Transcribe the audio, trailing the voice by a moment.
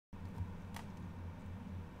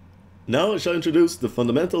Now I shall introduce the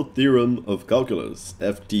fundamental theorem of calculus,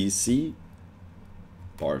 FTC,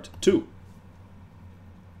 part 2.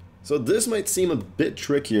 So this might seem a bit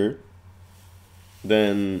trickier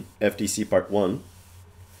than FTC part 1,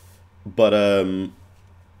 but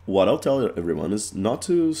what I'll tell everyone is not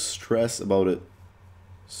to stress about it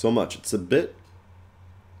so much. It's a bit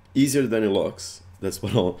easier than it looks. That's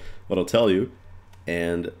what I'll tell you,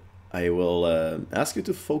 and I will ask you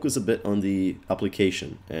to focus a bit on the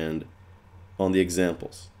application and on the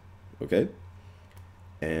examples, okay?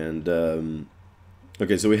 And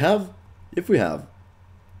okay, so if we have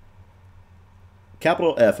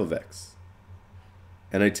capital F of x,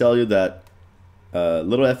 and I tell you that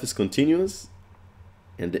little f is continuous,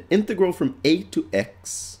 and the integral from a to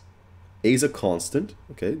x, a is a constant,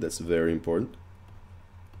 okay, that's very important,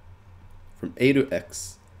 from a to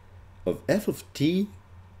x of f of t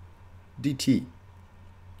dt.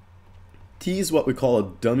 T is what we call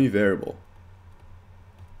a dummy variable.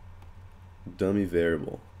 Dummy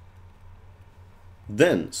variable.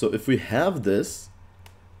 Then, so if we have this,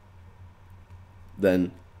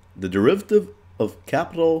 then the derivative of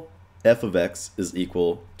capital F of x is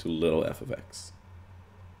equal to little f of x.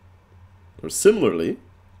 Or similarly,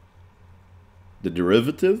 the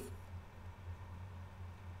derivative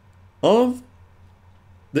of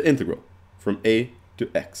the integral from a to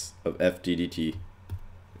x of f d dt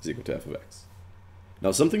is equal to f of x.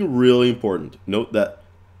 Now something really important, note that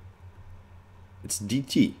it's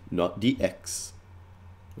dt, not dx,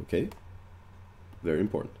 okay? Very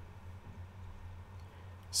important.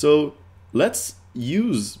 So let's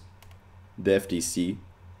use the FTC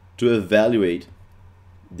to evaluate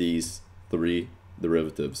these three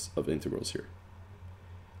derivatives of integrals here.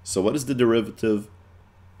 So what is the derivative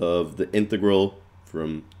of the integral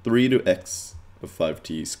from 3 to x of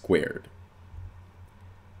 5t squared?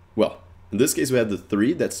 Well, in this case we have the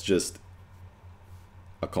 3, that's just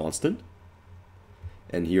a constant,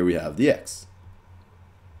 and here we have the x.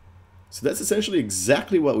 So that's essentially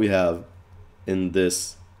exactly what we have in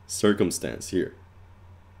this circumstance here,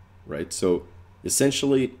 right? So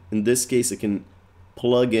essentially in this case I can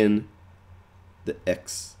plug in the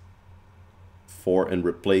x for and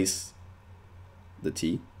replace the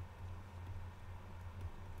t,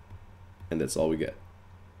 and that's all we get.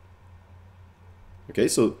 Okay,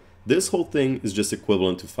 so this whole thing is just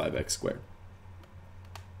equivalent to 5x squared.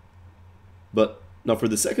 But now for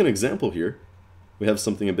the second example here, we have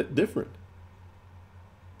something a bit different.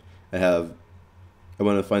 I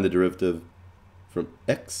want to find the derivative from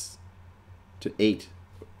x to 8,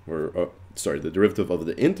 or sorry, the derivative of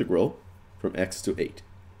the integral from x to 8.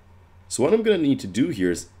 So what I'm going to need to do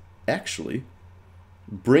here is actually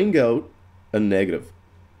bring out a negative.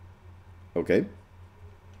 Okay?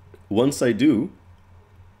 Once I do,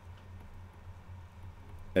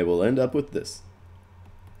 I will end up with this.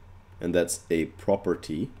 And that's a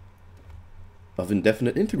property of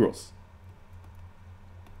indefinite integrals.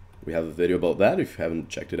 We have a video about that. If you haven't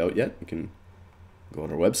checked it out yet, you can go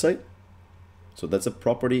on our website. So that's a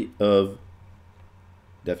property of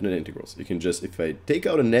definite integrals. You can just, if I take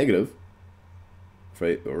out a negative, if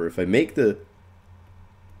I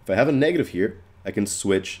have a negative here, I can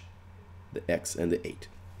switch the x and the 8.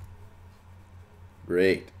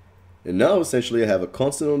 Great. And now essentially I have a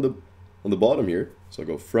constant on the bottom here. So I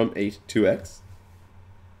go from 8 to x.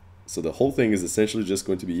 So the whole thing is essentially just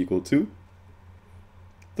going to be equal to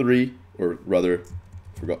 3, or rather,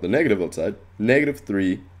 forgot the negative outside, negative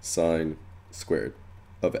 3 sine squared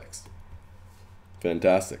of x.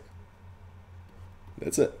 Fantastic.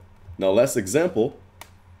 That's it. Now last example,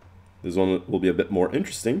 this one will be a bit more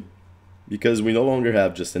interesting because we no longer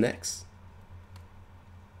have just an x.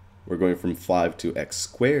 We're going from 5 to x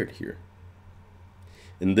squared here.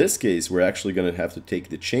 In this case, we're actually going to have to take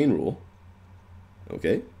the chain rule,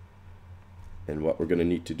 okay? And what we're going to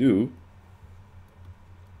need to do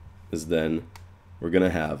is then we're going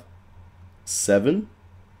to have 7e.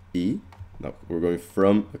 Now we're going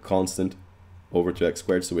from a constant over to x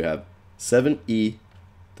squared, so we have 7e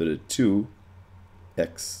to the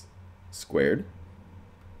 2x squared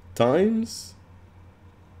times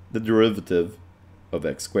the derivative of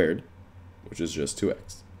x squared, which is just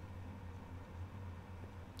 2x.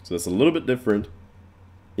 So that's a little bit different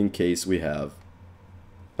in case we have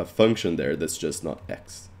a function there that's just not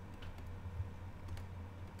x.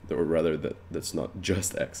 Or rather, that's not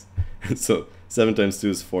just x. So 7 times 2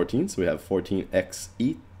 is 14, so we have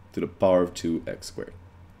 14xe to the power of 2x squared.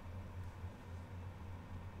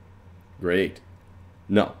 Great.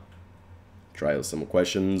 Now, try out some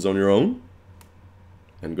questions on your own,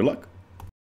 and good luck.